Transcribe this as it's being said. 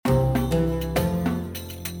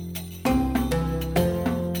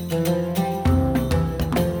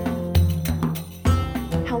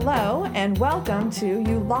and welcome to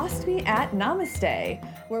You Lost Me at Namaste,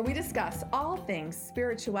 where we discuss all things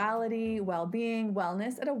spirituality, well-being,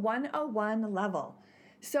 wellness at a 101 level.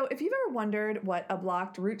 So if you've ever wondered what a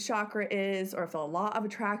blocked root chakra is, or if the law of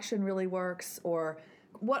attraction really works, or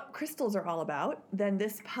what crystals are all about, then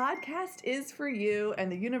this podcast is for you, and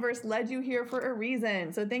the universe led you here for a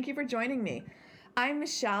reason. So thank you for joining me. I'm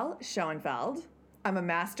Michelle Schoenfeld. I'm a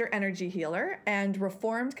master energy healer and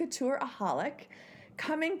reformed couture-aholic,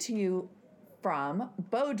 coming to you from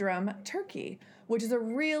Bodrum, Turkey, which is a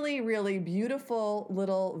really, really beautiful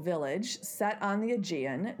little village set on the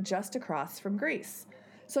Aegean just across from Greece.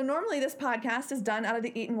 So normally this podcast is done out of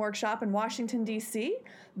the Eaton Workshop in Washington, D.C.,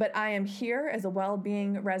 but I am here as a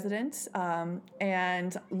well-being resident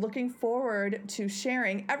and looking forward to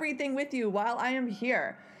sharing everything with you while I am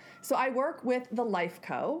here. So I work with the Life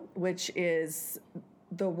Co., which is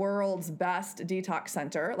the world's best detox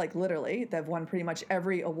center, like literally. They've won pretty much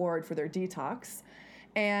every award for their detox.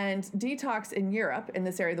 And detox in Europe, in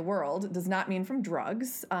this area of the world, does not mean from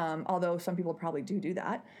drugs, although some people probably do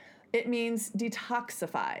that. It means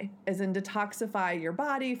detoxify, as in detoxify your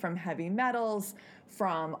body from heavy metals,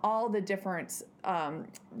 from all the different,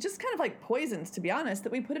 just kind of like poisons, to be honest,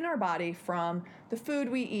 that we put in our body from the food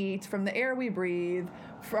we eat, from the air we breathe,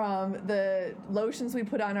 from the lotions we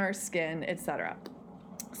put on our skin, etc.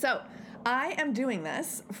 So I am doing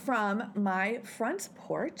this from my front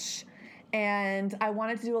porch, and I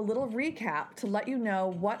wanted to do a little recap to let you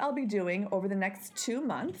know what I'll be doing over the next 2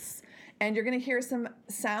 months. And you're going to hear some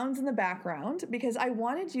sounds in the background because I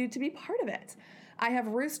wanted you to be part of it. I have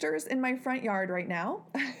roosters in my front yard right now.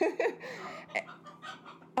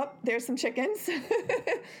 Oh, there's some chickens.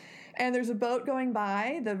 And there's a boat going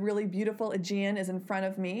by. The really beautiful Aegean is in front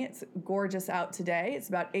of me. It's gorgeous out today. It's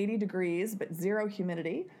about 80 degrees, but zero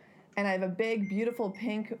humidity. And I have a big, beautiful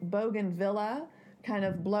pink bougainvillea kind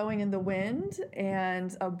of blowing in the wind,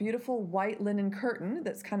 and a beautiful white linen curtain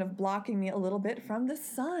that's kind of blocking me a little bit from the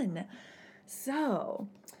sun. So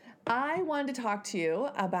I wanted to talk to you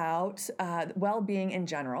about well-being in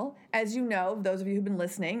general. As you know, those of you who've been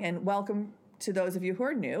listening, and welcome to those of you who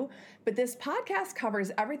are new, but this podcast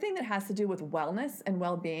covers everything that has to do with wellness and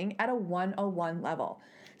well-being at a 101 level.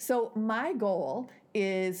 So my goal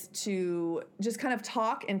is to just kind of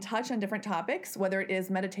talk and touch on different topics, whether it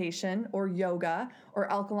is meditation or yoga or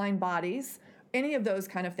alkaline bodies, any of those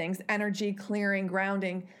kind of things, energy, clearing,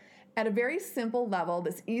 grounding, at a very simple level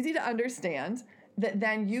that's easy to understand, that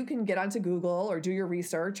then you can get onto Google or do your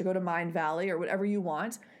research or go to Mindvalley or whatever you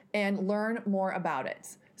want and learn more about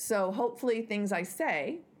it. So hopefully things I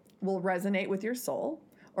say will resonate with your soul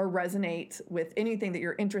or resonate with anything that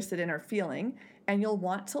you're interested in or feeling, and you'll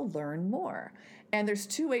want to learn more. And there's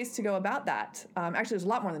 2 ways to go about that. Actually, there's a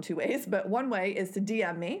lot more than 2 ways, but one way is to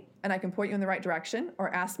DM me, and I can point you in the right direction,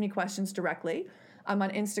 or ask me questions directly. I'm on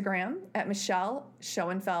Instagram at Michelle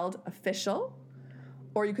Schoenfeld Official,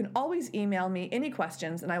 or you can always email me any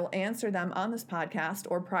questions, and I will answer them on this podcast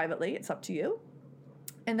or privately. It's up to you.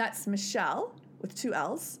 And that's Michelle, with 2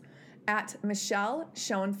 L's, at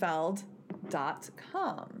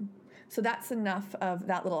michelleschoenfeld.com. So that's enough of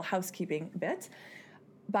that little housekeeping bit.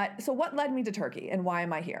 But so what led me to Turkey and why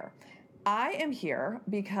am I here? I am here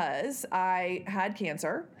because I had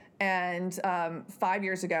cancer, and 5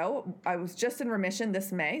 years ago, I was just in remission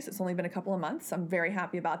this May, so it's only been a couple of months. I'm very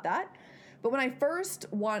happy about that. But when I first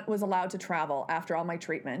was allowed to travel after all my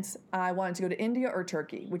treatments, I wanted to go to India or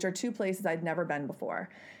Turkey, which are 2 places I'd never been before.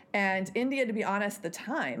 And India, to be honest, at the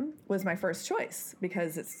time was my first choice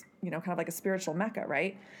because it's, kind of like a spiritual mecca,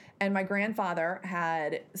 right? And my grandfather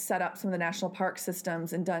had set up some of the national park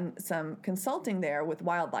systems and done some consulting there with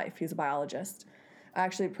wildlife. He's a biologist,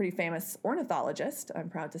 actually a pretty famous ornithologist, I'm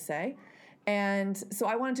proud to say. And so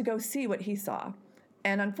I wanted to go see what he saw.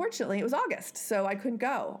 And unfortunately, it was August, so I couldn't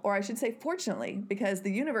go. Or I should say fortunately, because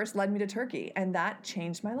the universe led me to Turkey, and that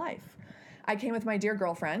changed my life. I came with my dear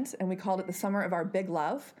girlfriend, and we called it the summer of our big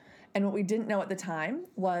love. And what we didn't know at the time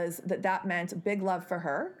was that that meant big love for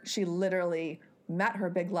her. She literally met her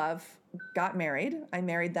big love, got married. I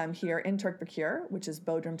married them here in Turkbükir, which is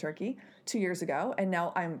Bodrum, Turkey, 2 years ago. And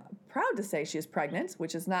now I'm proud to say she is pregnant,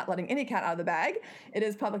 which is not letting any cat out of the bag. It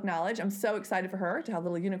is public knowledge. I'm so excited for her to have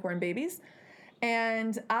little unicorn babies.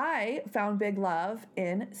 And I found big love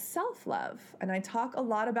in self-love. And I talk a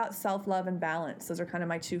lot about self-love and balance. Those are kind of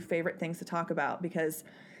my 2 favorite things to talk about, because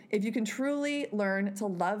if you can truly learn to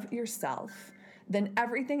love yourself, then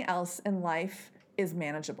everything else in life is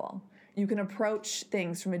manageable. You can approach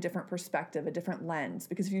things from a different perspective, a different lens,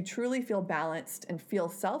 because if you truly feel balanced and feel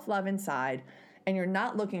self-love inside, and you're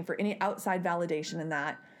not looking for any outside validation in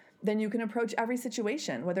that, then you can approach every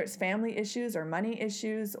situation, whether it's family issues or money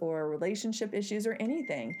issues or relationship issues or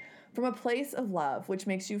anything, from a place of love, which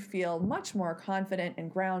makes you feel much more confident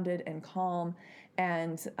and grounded and calm.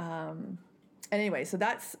 And anyway, so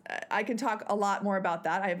that's, I can talk a lot more about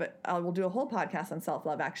that. I will do a whole podcast on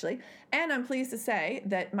self-love, actually. And I'm pleased to say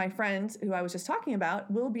that my friend who I was just talking about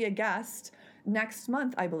will be a guest next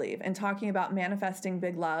month, I believe, and talking about manifesting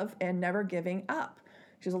big love and never giving up.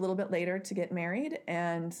 She was a little bit later to get married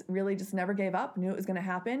and really just never gave up, knew it was going to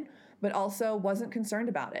happen, but also wasn't concerned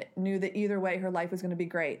about it, knew that either way her life was going to be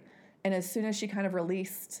great. And as soon as she kind of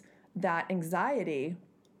released that anxiety,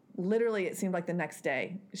 literally it seemed like the next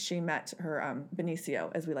day she met her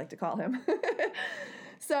Benicio, as we like to call him.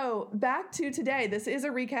 So back to today. This is a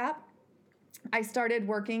recap. I started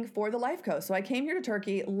working for the Life Coach. So I came here to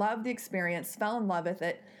Turkey, loved the experience, fell in love with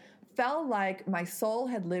it, felt like my soul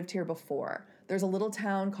had lived here before. There's a little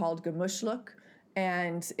town called Gümüşlük,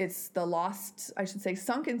 and it's the lost, I should say,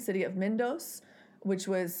 sunken city of Mindos, which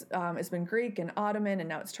was, it's been Greek and Ottoman, and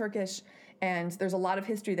now it's Turkish. And there's a lot of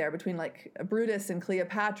history there between like Brutus and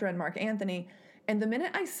Cleopatra and Mark Antony. And the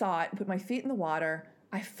minute I saw it and put my feet in the water,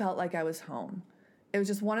 I felt like I was home. It was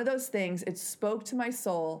just one of those things. It spoke to my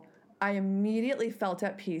soul. I immediately felt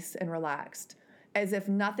at peace and relaxed, as if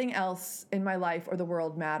nothing else in my life or the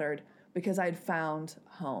world mattered, because I had found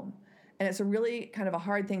home. And it's a really kind of a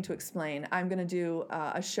hard thing to explain. I'm going to do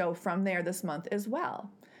a show from there this month as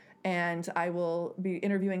well. And I will be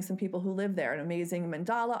interviewing some people who live there, an amazing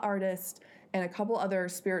mandala artist and a couple other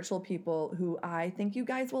spiritual people who I think you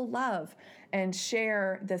guys will love, and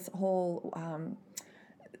share this whole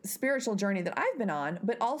spiritual journey that I've been on,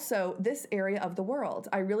 but also this area of the world.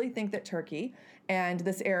 I really think that Turkey and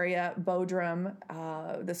this area, Bodrum,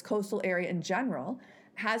 this coastal area in general,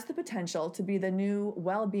 has the potential to be the new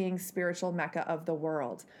well-being spiritual mecca of the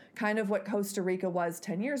world. Kind of what Costa Rica was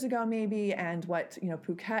 10 years ago maybe, and what,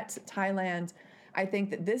 Phuket, Thailand. I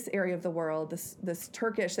think that this area of the world, this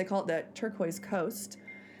Turkish, they call it the turquoise coast,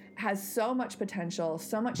 has so much potential,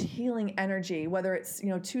 so much healing energy, whether it's,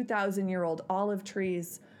 2,000-year-old olive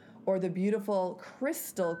trees or the beautiful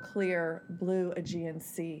crystal clear blue Aegean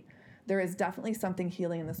Sea. There is definitely something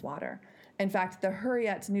healing in this water. In fact, the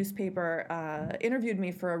Hurriyet newspaper interviewed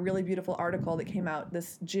me for a really beautiful article that came out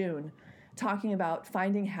this June talking about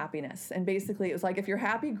finding happiness. And basically it was like, if you're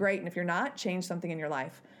happy, great. And if you're not, change something in your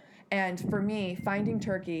life. And for me, finding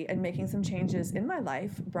Turkey and making some changes in my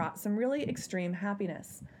life brought some really extreme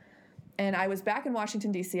happiness. And I was back in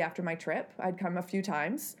Washington, D.C. after my trip. I'd come a few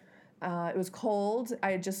times. It was cold.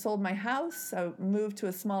 I had just sold my house. I moved to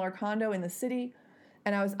a smaller condo in the city.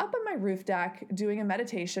 And I was up on my roof deck doing a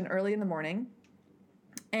meditation early in the morning.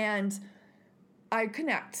 And I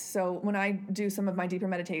connect. So when I do some of my deeper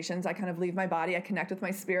meditations, I kind of leave my body. I connect with my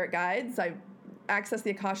spirit guides. I access the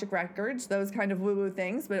Akashic records, those kind of woo-woo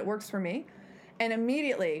things, but it works for me. And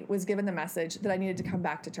immediately was given the message that I needed to come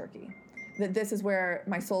back to Turkey, that this is where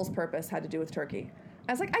my soul's purpose had to do with Turkey.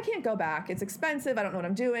 I was like, I can't go back. It's expensive. I don't know what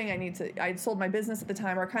I'm doing. I had sold my business at the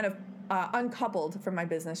time, or kind of uncoupled from my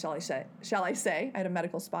business, shall I say. I had a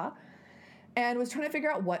medical spa and was trying to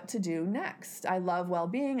figure out what to do next. I love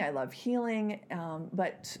well-being. I love healing.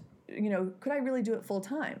 But, could I really do it full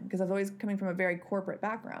time? Because I was always coming from a very corporate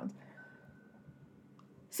background.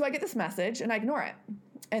 So I get this message and I ignore it.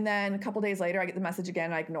 And then a couple days later, I get the message again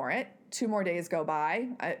and I ignore it. 2 more days go by.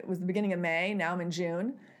 It was the beginning of May. Now I'm in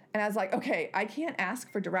June. And I was like, okay, I can't ask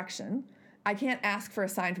for direction. I can't ask for a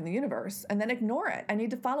sign from the universe and then ignore it. I need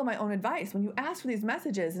to follow my own advice. When you ask for these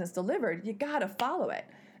messages and it's delivered, you gotta follow it.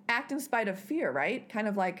 Act in spite of fear, right? Kind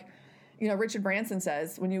of like, Richard Branson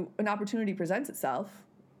says, when an opportunity presents itself,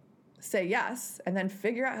 say yes, and then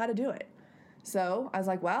figure out how to do it. So I was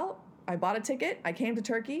like, well, I bought a ticket. I came to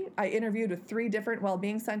Turkey. I interviewed with 3 different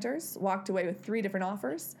well-being centers, walked away with 3 different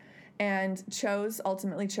offers, and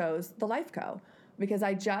ultimately chose the Life Co. Because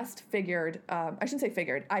I just figured,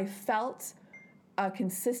 I felt a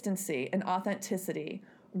consistency and authenticity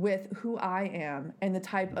with who I am and the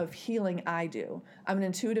type of healing I do. I'm an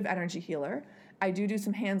intuitive energy healer. I do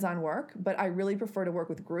some hands-on work, but I really prefer to work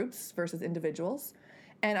with groups versus individuals.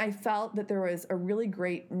 And I felt that there was a really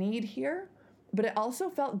great need here, but it also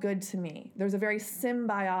felt good to me. There's a very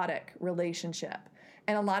symbiotic relationship.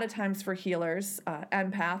 And a lot of times for healers,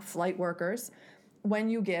 empaths, light workers,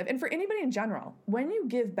 when you give, and for anybody in general, when you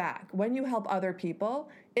give back, when you help other people,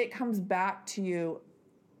 it comes back to you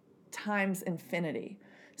times infinity.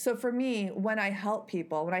 So for me, when I help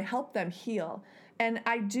people, when I help them heal, and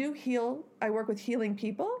I do heal, I work with healing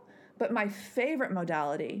people, but my favorite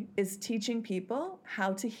modality is teaching people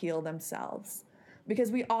how to heal themselves. because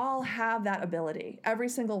we all have that ability. Every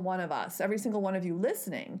single one of us, every single one of you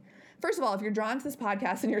listening. First of all, if you're drawn to this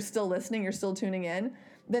podcast and you're still listening, you're still tuning in,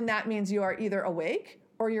 then that means you are either awake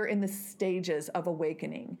or you're in the stages of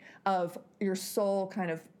awakening, of your soul kind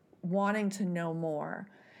of wanting to know more.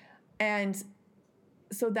 And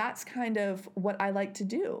so that's kind of what I like to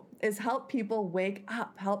do, is help people wake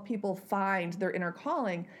up, help people find their inner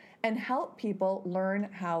calling, and help people learn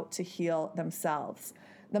how to heal themselves.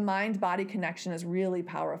 The mind-body connection is really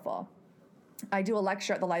powerful. I do a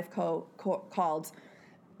lecture at the Life Co called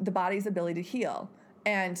The Body's Ability to Heal.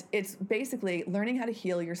 And it's basically learning how to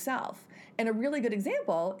heal yourself. And a really good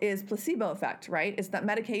example is placebo effect, right? It's that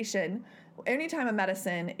medication, anytime a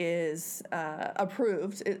medicine is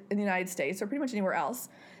approved in the United States or pretty much anywhere else,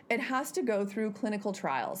 it has to go through clinical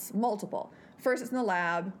trials, multiple. First it's in the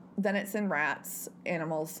lab, then it's in rats,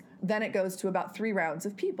 animals, then it goes to about 3 rounds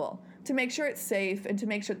of people to make sure it's safe and to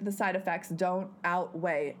make sure that the side effects don't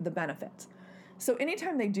outweigh the benefit. So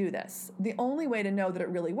anytime they do this, the only way to know that it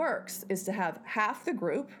really works is to have half the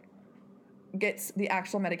group gets the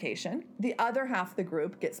actual medication, the other half of the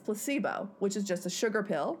group gets placebo, which is just a sugar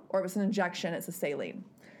pill, or if it's an injection, it's a saline.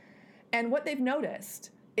 And what they've noticed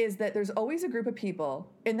is that there's always a group of people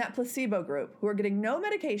in that placebo group who are getting no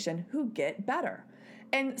medication who get better.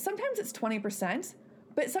 And sometimes it's 20%,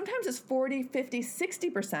 but sometimes it's 40, 50,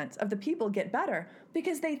 60% of the people get better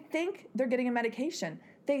because they think they're getting a medication.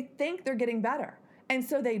 They think they're getting better, and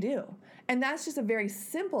so they do. And that's just a very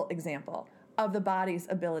simple example of the body's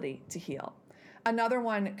ability to heal. Another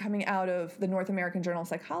one coming out of the North American Journal of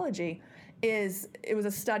Psychology is, it was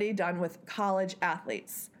a study done with college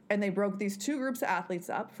athletes, and they broke these 2 groups of athletes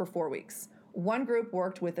up for 4 weeks. One group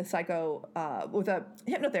worked with a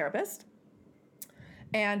hypnotherapist,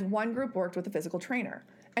 and one group worked with a physical trainer.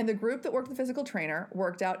 And the group that worked with the physical trainer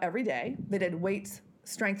worked out every day. They did weights,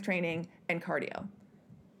 strength training, and cardio.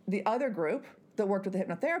 The other group that worked with the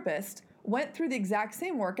hypnotherapist went through the exact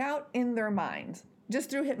same workout in their mind, just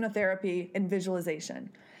through hypnotherapy and visualization.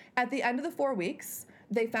 At the end of the 4 weeks,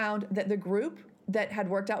 they found that the group that had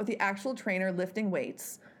worked out with the actual trainer lifting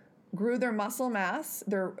weights grew their muscle mass,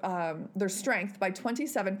 their strength by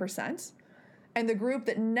 27%, and the group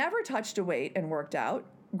that never touched a weight and worked out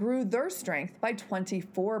grew their strength by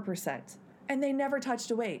 24%, and they never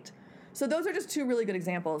touched a weight. So those are just 2 really good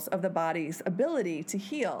examples of the body's ability to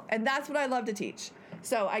heal, and that's what I love to teach.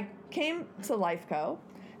 So I came to Life Co,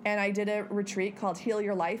 and I did a retreat called Heal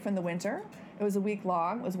Your Life in the winter. It was a week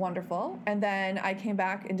long. It was wonderful. And then I came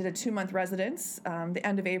back and did a 2-month residence, the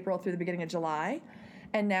end of April through the beginning of July.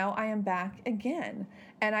 And now I am back again.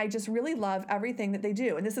 And I just really love everything that they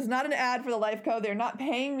do. And this is not an ad for the Life Co. They're not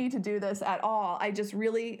paying me to do this at all. I just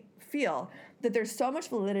really feel that there's so much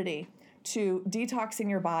validity to detoxing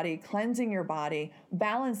your body, cleansing your body,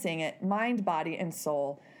 balancing it, mind, body, and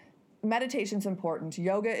soul. Meditation's important.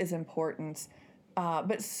 Yoga is important.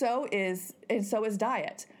 But so is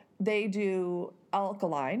diet. They do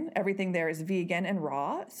alkaline. Everything there is vegan and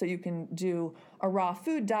raw. So you can do a raw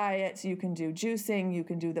food diet. You can do juicing. You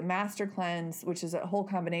can do the master cleanse, which is a whole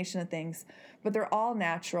combination of things. But they're all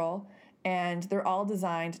natural, and they're all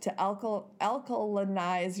designed to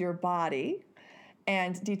alkalinize your body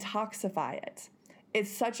and detoxify it.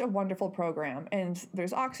 It's such a wonderful program, and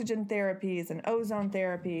there's oxygen therapies and ozone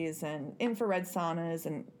therapies and infrared saunas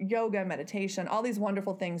and yoga, meditation, all these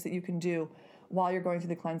wonderful things that you can do while you're going through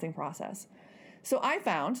the cleansing process. So I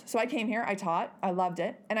came here, I taught, I loved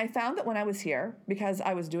it, and I found that when I was here, because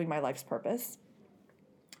I was doing my life's purpose,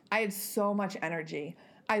 I had so much energy.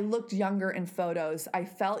 I looked younger in photos. I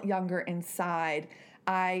felt younger inside.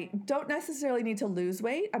 I don't necessarily need to lose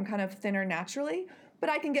weight. I'm kind of thinner naturally, but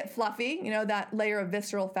I can get fluffy, that layer of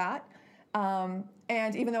visceral fat.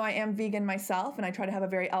 And even though I am vegan myself and I try to have a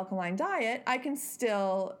very alkaline diet, I can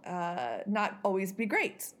still not always be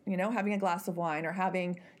great, having a glass of wine or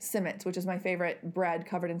having Simmet, which is my favorite bread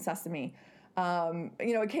covered in sesame.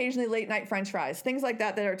 Occasionally late night French fries, things like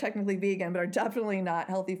that are technically vegan, but are definitely not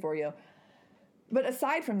healthy for you. But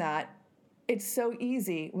aside from that, it's so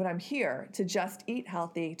easy when I'm here to just eat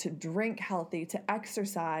healthy, to drink healthy, to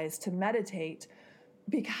exercise, to meditate,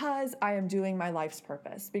 because I am doing my life's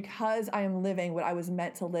purpose, because I am living what I was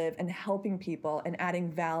meant to live and helping people and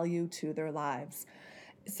adding value to their lives.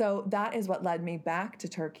 So that is what led me back to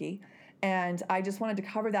Turkey. And I just wanted to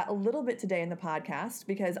cover that a little bit today in the podcast,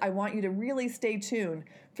 because I want you to really stay tuned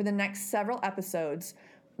for the next several episodes,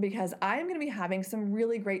 because I'm going to be having some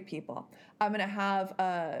really great people. I'm going to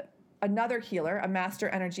have another healer, a master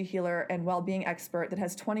energy healer and well-being expert that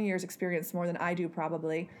has 20 years experience, more than I do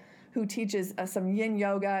probably, who teaches some yin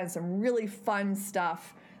yoga and some really fun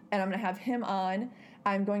stuff. And I'm going to have him on.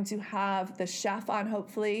 I'm going to have the chef on,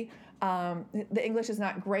 hopefully. The English is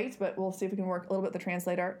not great, but we'll see if we can work a little bit with the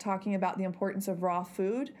translator, talking about the importance of raw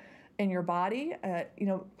food in your body.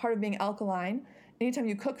 Part of being alkaline, anytime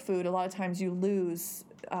you cook food, a lot of times you lose,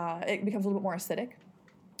 it becomes a little bit more acidic.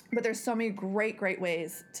 But there's so many great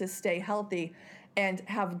ways to stay healthy and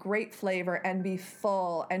have great flavor and be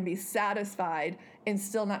full and be satisfied and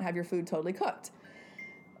still not have your food totally cooked.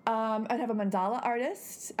 I'd have a mandala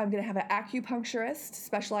artist. I'm going to have an acupuncturist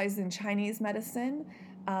specialized in Chinese medicine.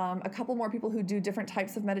 A couple more people who do different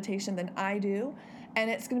types of meditation than I do. And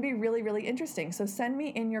it's going to be really, really interesting. So send me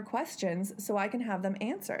in your questions so I can have them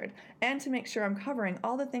answered and to make sure I'm covering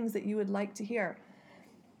all the things that you would like to hear.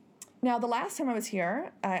 Now, the last time I was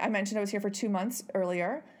here, I mentioned I was here for 2 months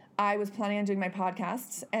earlier. I was planning on doing my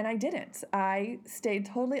podcasts, and I didn't. I stayed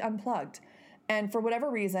totally unplugged. And for whatever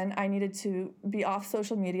reason, I needed to be off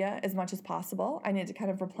social media as much as possible. I needed to kind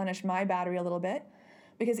of replenish my battery a little bit.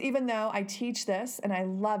 Because even though I teach this, and I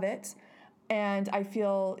love it, and I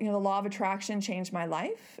feel, the law of attraction changed my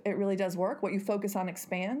life, it really does work. What you focus on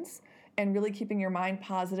expands. And really keeping your mind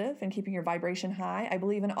positive and keeping your vibration high. I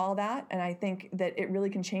believe in all that, and I think that it really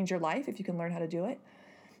can change your life if you can learn how to do it.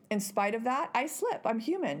 In spite of that, I slip. I'm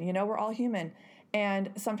human. We're all human.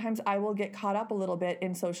 And sometimes I will get caught up a little bit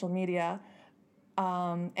in social media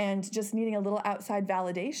and just needing a little outside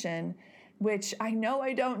validation, which I know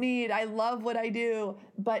I don't need. I love what I do,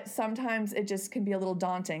 but sometimes it just can be a little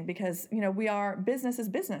daunting because, business is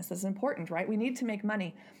business. That's important, right? We need to make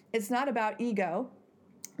money. It's not about ego.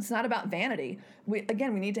 It's not about vanity. We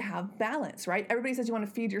need to have balance, right? Everybody says you want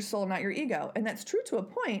to feed your soul, not your ego. And that's true to a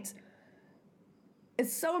point.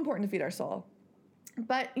 It's so important to feed our soul.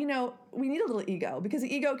 But, we need a little ego because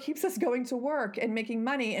the ego keeps us going to work and making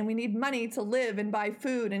money. And we need money to live and buy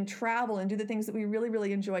food and travel and do the things that we really,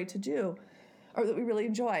 really enjoy to do or that we really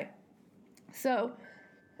enjoy. So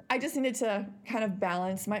I just needed to kind of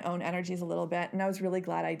balance my own energies a little bit. And I was really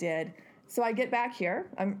glad I did. So I get back here.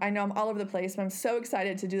 I know I'm all over the place, but I'm so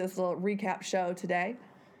excited to do this little recap show today.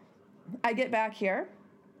 I get back here,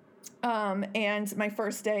 and my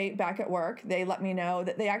first day back at work, they let me know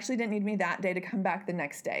that they actually didn't need me that day to come back the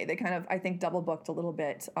next day. They kind of, I think, double booked a little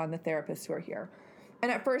bit on the therapists who are here. And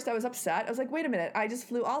at first I was upset. I was like, wait a minute, I just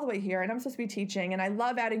flew all the way here, and I'm supposed to be teaching, and I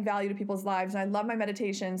love adding value to people's lives, and I love my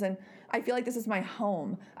meditations, and I feel like this is my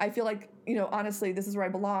home. I feel like, honestly, this is where I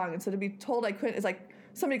belong. And so to be told I couldn't is like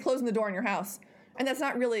somebody closing the door in your house. And that's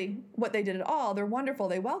not really what they did at all. They're wonderful.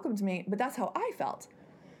 They welcomed me, but that's how I felt.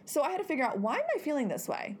 So I had to figure out, why am I feeling this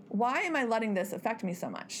way? Why am I letting this affect me so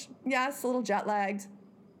much? Yes, a little jet lagged.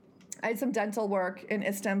 I had some dental work in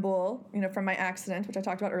Istanbul, from my accident, which I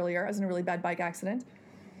talked about earlier. I was in a really bad bike accident.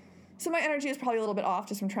 So my energy is probably a little bit off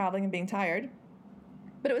just from traveling and being tired.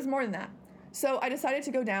 But it was more than that. So I decided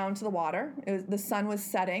to go down to the water. The sun was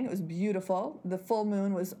setting. It was beautiful. The full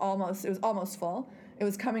moon was almost full. It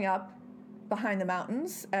was coming up behind the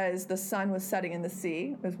mountains as the sun was setting in the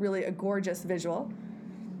sea. It was really a gorgeous visual.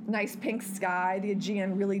 Nice pink sky, the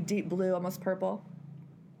Aegean really deep blue, almost purple.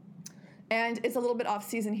 And it's a little bit off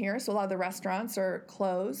season here, so a lot of the restaurants are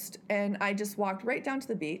closed. And I just walked right down to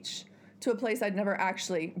the beach to a place I'd never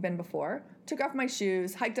actually been before. Took off my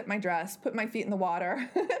shoes, hiked up my dress, put my feet in the water,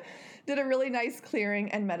 did a really nice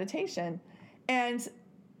clearing and meditation. And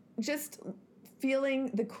just feeling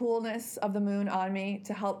the coolness of the moon on me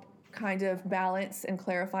to help kind of balance and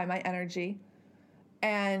clarify my energy.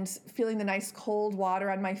 And feeling the nice cold water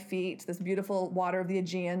on my feet, this beautiful water of the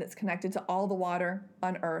Aegean that's connected to all the water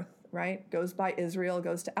on Earth, right? Goes by Israel,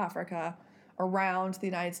 goes to Africa, around the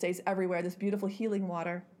United States, everywhere, this beautiful healing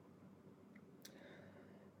water.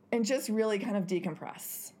 And just really kind of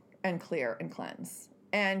decompress and clear and cleanse.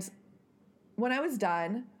 And when I was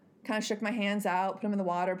done, kind of shook my hands out, put them in the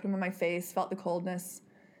water, put them on my face, felt the coldness.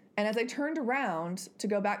 And as I turned around to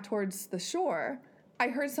go back towards the shore, I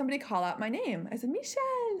heard somebody call out my name. I said,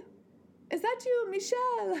 Michelle, is that you,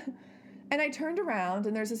 Michelle? And I turned around,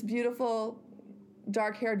 and there's this beautiful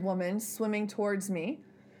dark-haired woman swimming towards me.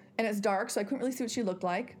 And it's dark, so I couldn't really see what she looked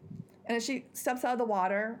like. And as she steps out of the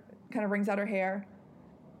water, kind of wrings out her hair,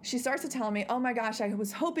 she starts to tell me, oh my gosh, I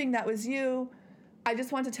was hoping that was you. I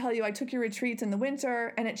just want to tell you I took your retreats in the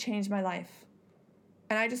winter, and it changed my life.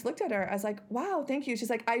 And I just looked at her. I was like, wow, thank you. She's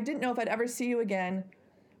like, I didn't know if I'd ever see you again,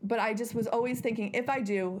 but I just was always thinking, if I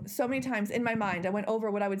do, so many times in my mind, I went over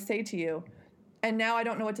what I would say to you. And now I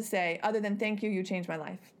don't know what to say other than thank you, you changed my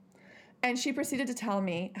life. And she proceeded to tell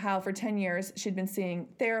me how for 10 years she'd been seeing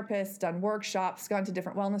therapists, done workshops, gone to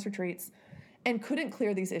different wellness retreats, and couldn't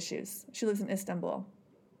clear these issues. She lives in Istanbul.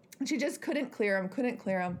 And she just couldn't clear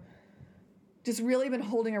them. Just really been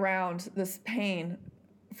holding around this pain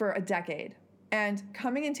for a decade. And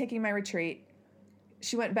coming and taking my retreat,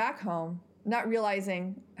 she went back home, not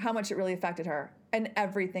realizing how much it really affected her, and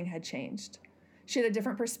everything had changed. She had a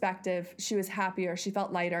different perspective. She was happier. She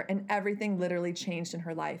felt lighter, and everything literally changed in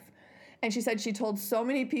her life. And she said she told so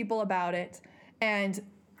many people about it and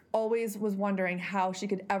always was wondering how she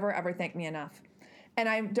could ever thank me enough. And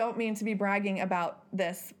I don't mean to be bragging about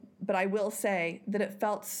this, but I will say that it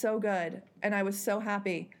felt so good and I was so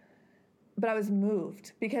happy, but I was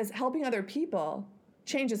moved because helping other people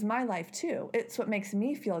changes my life too. It's what makes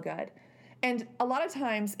me feel good. And a lot of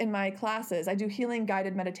times in my classes, I do healing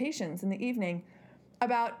guided meditations in the evening.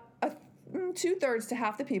 About 2/3 to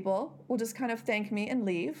half the people will just kind of thank me and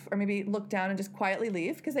leave, or maybe look down and just quietly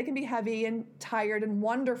leave, because they can be heavy and tired and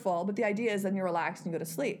wonderful, but the idea is then you're relaxed and you go to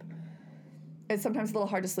sleep. It's sometimes a little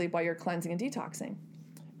hard to sleep while you're cleansing and detoxing.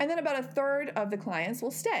 And then about 1/3 of the clients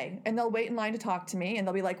will stay, and they'll wait in line to talk to me, and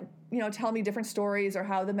they'll be like, tell me different stories or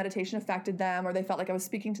how the meditation affected them, or they felt like I was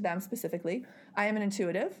speaking to them specifically. I am an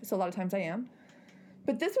intuitive, so a lot of times I am.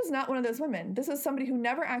 But this was not one of those women. This was somebody who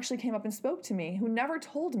never actually came up and spoke to me, who never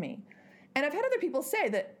told me. And I've had other people say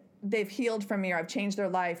that they've healed from me, or I've changed their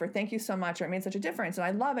life, or thank you so much, or it made such a difference, and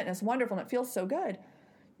I love it, and it's wonderful, and it feels so good.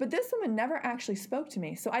 But this woman never actually spoke to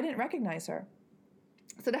me, so I didn't recognize her.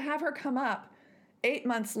 So to have her come up 8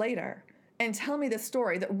 months later and tell me this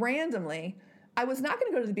story that randomly, I was not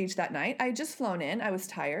going to go to the beach that night. I had just flown in. I was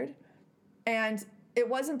tired. And it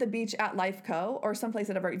wasn't the beach at Lifeco or someplace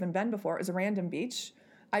I'd ever even been before. It was a random beach.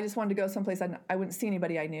 I just wanted to go someplace I wouldn't see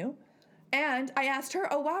anybody I knew. And I asked her,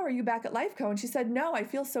 oh, wow, are you back at Lifeco? And she said, no, I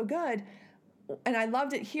feel so good. And I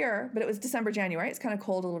loved it here, but it was December, January. It's kind of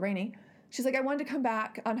cold, a little rainy. She's like, I wanted to come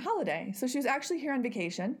back on holiday. So she was actually here on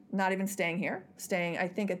vacation, not even staying here, staying, I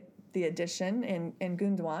think, at the Edition in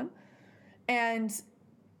Gundwan,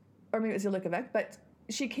 or maybe it was Yalikavik, but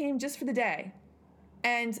she came just for the day.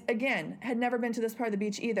 And again, had never been to this part of the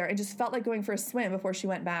beach either, and just felt like going for a swim before she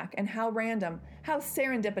went back. And how random, how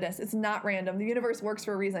serendipitous. It's not random. The universe works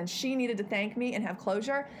for a reason. She needed to thank me and have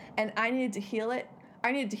closure, and I needed to heal it.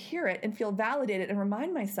 I needed to hear it and feel validated and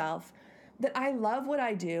remind myself that I love what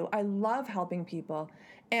I do. I love helping people.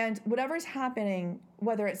 And whatever's happening,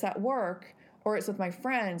 whether it's at work or it's with my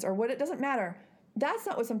friends or what, it doesn't matter. That's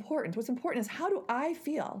not what's important. What's important is, how do I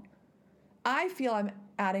feel? I feel I'm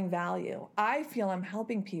adding value. I feel I'm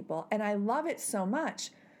helping people. And I love it so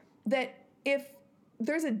much that if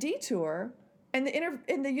there's a detour and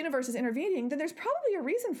the universe is intervening, then there's probably a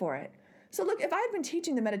reason for it. So look, if I had been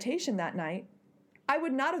teaching the meditation that night, I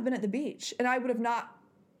would not have been at the beach, and I would have not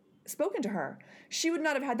spoken to her. She would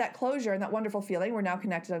not have had that closure and that wonderful feeling. We're now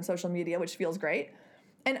connected on social media, which feels great.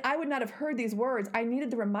 And I would not have heard these words. I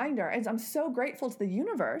needed the reminder. And I'm so grateful to the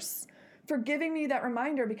universe for giving me that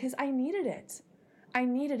reminder, because I needed it. I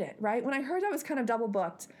needed it, right? When I heard I was kind of double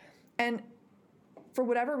booked, and for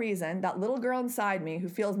whatever reason, that little girl inside me who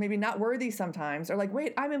feels maybe not worthy sometimes, or like,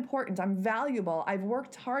 wait, I'm important, I'm valuable, I've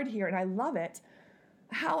worked hard here and I love it.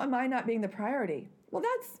 How am I not being the priority? Well,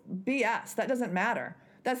 that's BS. That doesn't matter.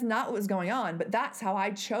 That's not what was going on, but that's how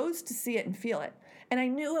I chose to see it and feel it. And I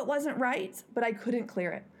knew it wasn't right, but I couldn't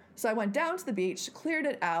clear it. So I went down to the beach, cleared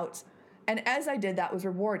it out, and as I did that, was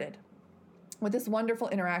rewarded with this wonderful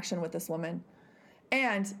interaction with this woman.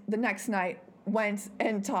 And the next night, went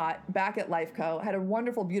and taught back at Lifeco, had a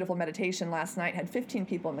wonderful, beautiful meditation last night, had 15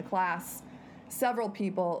 people in the class, several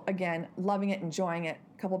people, again, loving it, enjoying it,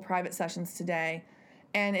 a couple private sessions today,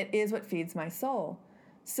 and it is what feeds my soul.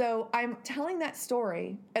 So I'm telling that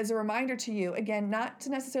story as a reminder to you, again, not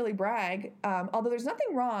to necessarily brag, although there's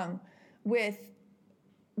nothing wrong with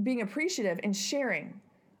being appreciative and sharing.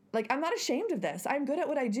 Like, I'm not ashamed of this. I'm good at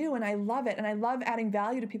what I do, and I love it, and I love adding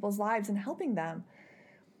value to people's lives and helping them.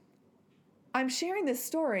 I'm sharing this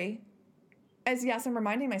story as, yes, I'm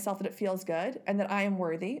reminding myself that it feels good and that I am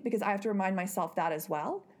worthy, because I have to remind myself that as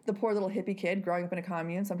well. The poor little hippie kid growing up in a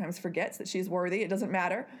commune sometimes forgets that she's worthy. It doesn't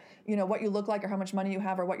matter, what you look like or how much money you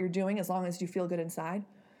have or what you're doing, as long as you feel good inside.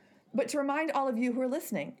 But to remind all of you who are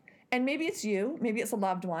listening, and maybe it's you, maybe it's a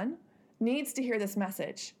loved one, needs to hear this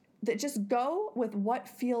message, that just go with what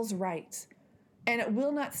feels right, and it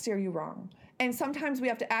will not steer you wrong. And sometimes we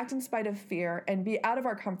have to act in spite of fear and be out of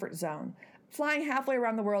our comfort zone. Flying halfway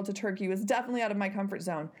around the world to Turkey was definitely out of my comfort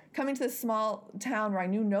zone. Coming to this small town where I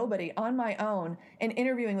knew nobody on my own and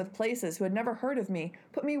interviewing with places who had never heard of me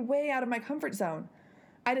put me way out of my comfort zone.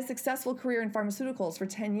 I had a successful career in pharmaceuticals for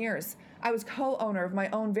 10 years. I was co-owner of my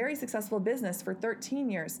own very successful business for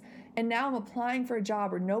 13 years. And now I'm applying for a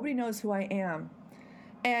job where nobody knows who I am.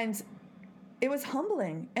 And it was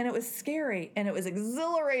humbling, and it was scary, and it was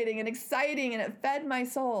exhilarating and exciting, and it fed my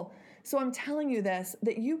soul. So I'm telling you this,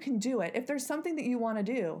 that you can do it. If there's something that you want to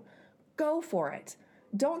do, Go for it.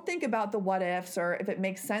 Don't think about the what ifs or if it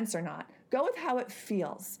makes sense or not. Go with how it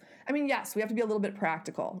feels. I mean, yes, we have to be a little bit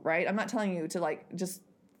practical, right? I'm not telling you to like just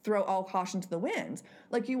throw all caution to the wind.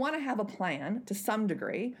 Like, you want to have a plan to some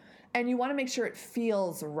degree, and you want to make sure it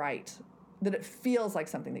feels right, that it feels like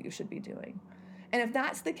something that you should be doing. And if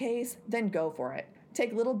that's the case, then go for it.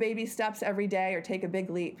 Take little baby steps every day or take a big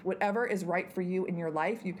leap. Whatever is right for you in your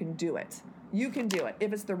life, you can do it. You can do it.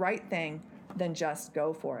 If it's the right thing, then just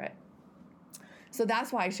go for it. So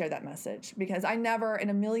that's why I share that message, because I never in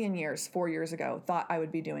a million years, 4 years ago, thought I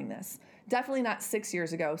would be doing this. Definitely not 6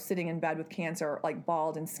 years ago, sitting in bed with cancer, like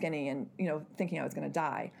bald and skinny and, thinking I was going to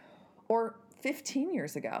die. Or 15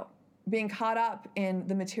 years ago, being caught up in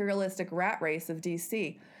the materialistic rat race of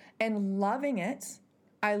DC and loving it.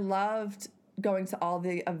 I loved going to all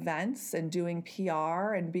the events and doing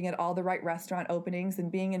PR and being at all the right restaurant openings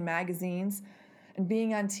and being in magazines and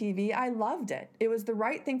being on TV. I loved it. It was the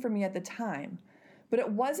right thing for me at the time, but it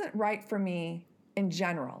wasn't right for me in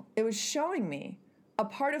general. It was showing me a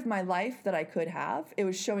part of my life that I could have. It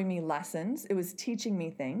was showing me lessons. It was teaching me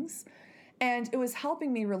things, and it was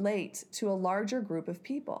helping me relate to a larger group of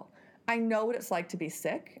people. I know what it's like to be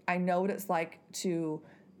sick. I know what it's like to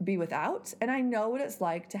be without, and I know what it's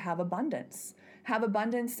like to have abundance. Have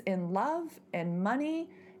abundance in love and money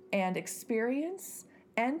and experience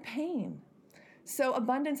and pain. So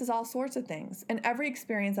abundance is all sorts of things, and every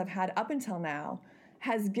experience I've had up until now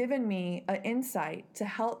has given me an insight to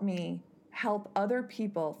help me help other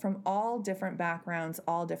people from all different backgrounds,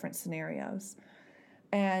 all different scenarios.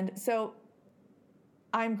 And so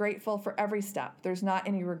I'm grateful for every step. There's not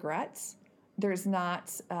any regrets. There's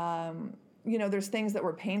not, there's things that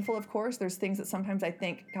were painful, of course. There's things that sometimes I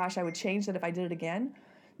think, gosh, I would change that if I did it again.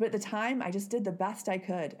 But at the time, I just did the best I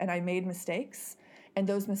could, and I made mistakes, and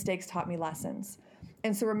those mistakes taught me lessons.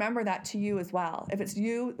 And so remember that to you as well. If it's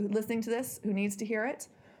you listening to this who needs to hear it,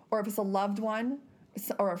 or if it's a loved one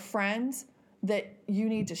or a friend that you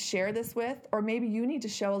need to share this with, or maybe you need to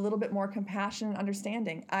show a little bit more compassion and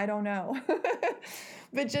understanding. I don't know.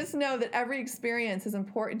 But just know that every experience is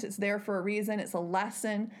important. It's there for a reason. It's a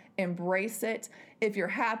lesson. Embrace it. If you're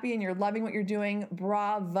happy and you're loving what you're doing,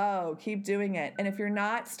 bravo. Keep doing it. And if you're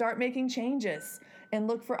not, start making changes and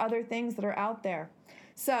look for other things that are out there.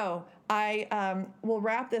 So I will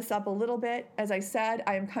wrap this up a little bit. As I said,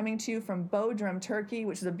 I am coming to you from Bodrum, Turkey,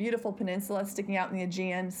 which is a beautiful peninsula sticking out in the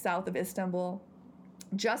Aegean, south of Istanbul.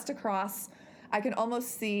 Just across, I can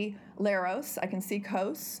almost see Leros. I can see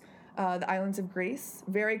Kos, the islands of Greece,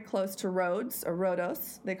 very close to Rhodes, or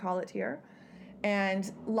Rhodos, they call it here,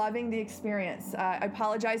 and loving the experience. I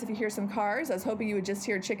apologize if you hear some cars. I was hoping you would just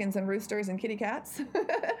hear chickens and roosters and kitty cats.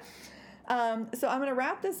 So I'm going to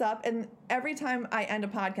wrap this up, and every time I end a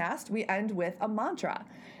podcast, we end with a mantra.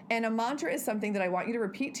 And a mantra is something that I want you to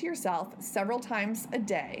repeat to yourself several times a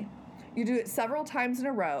day. You do it several times in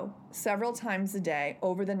a row, several times a day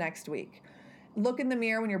over the next week. Look in the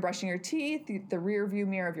mirror when you're brushing your teeth, the rear view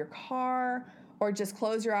mirror of your car, or just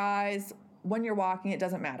close your eyes when you're walking. It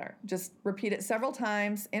doesn't matter. Just repeat it several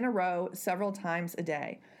times in a row, several times a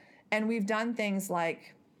day. And we've done things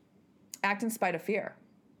like act in spite of fear.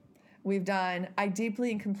 We've done, I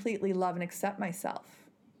deeply and completely love and accept myself.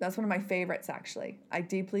 That's one of my favorites, actually. I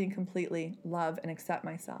deeply and completely love and accept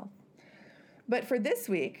myself. But for this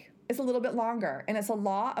week, it's a little bit longer, and it's a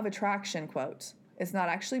law of attraction quote. It's not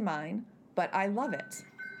actually mine, but I love it.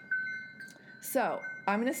 So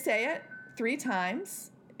I'm going to say it 3 times.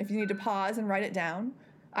 If you need to pause and write it down,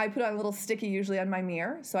 I put on a little sticky usually on my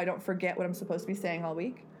mirror so I don't forget what I'm supposed to be saying all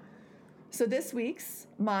week. So this week's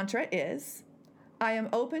mantra is, I am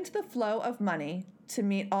open to the flow of money to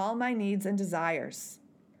meet all my needs and desires.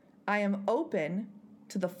 I am open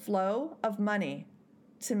to the flow of money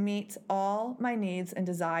to meet all my needs and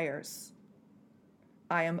desires.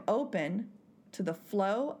 I am open to the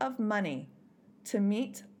flow of money to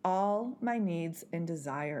meet all my needs and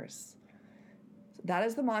desires. So that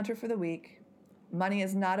is the mantra for the week. Money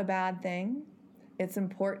is not a bad thing. It's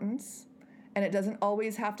important, and it doesn't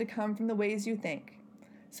always have to come from the ways you think.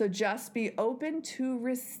 So just be open to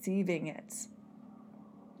receiving it.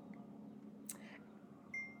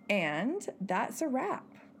 And that's a wrap.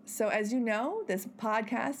 So as you know, this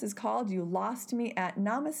podcast is called You Lost Me at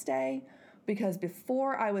Namaste, because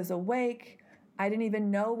before I was awake, I didn't even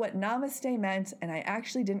know what namaste meant, and I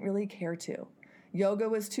actually didn't really care to. Yoga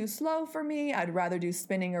was too slow for me. I'd rather do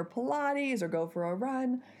spinning or Pilates or go for a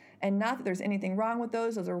run. And not that there's anything wrong with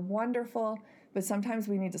those. Those are wonderful. But sometimes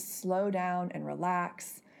we need to slow down and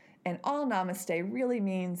relax. And all namaste really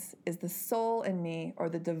means is the soul in me, or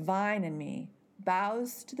the divine in me,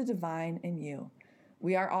 bows to the divine in you.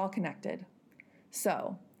 We are all connected.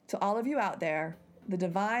 So To all of you out there, the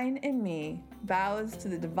divine in me bows to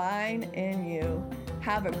the divine in you.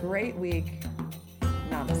 Have a great week.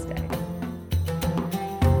 Namaste.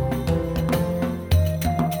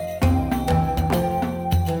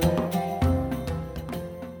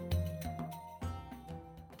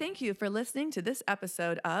 Thank you for listening to this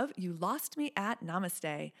episode of You Lost Me at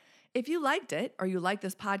Namaste. If you liked it or you like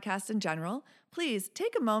this podcast in general, please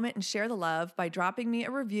take a moment and share the love by dropping me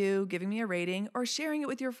a review, giving me a rating, or sharing it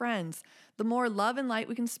with your friends. The more love and light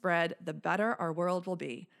we can spread, the better our world will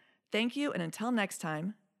be. Thank you, and until next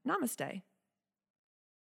time, namaste.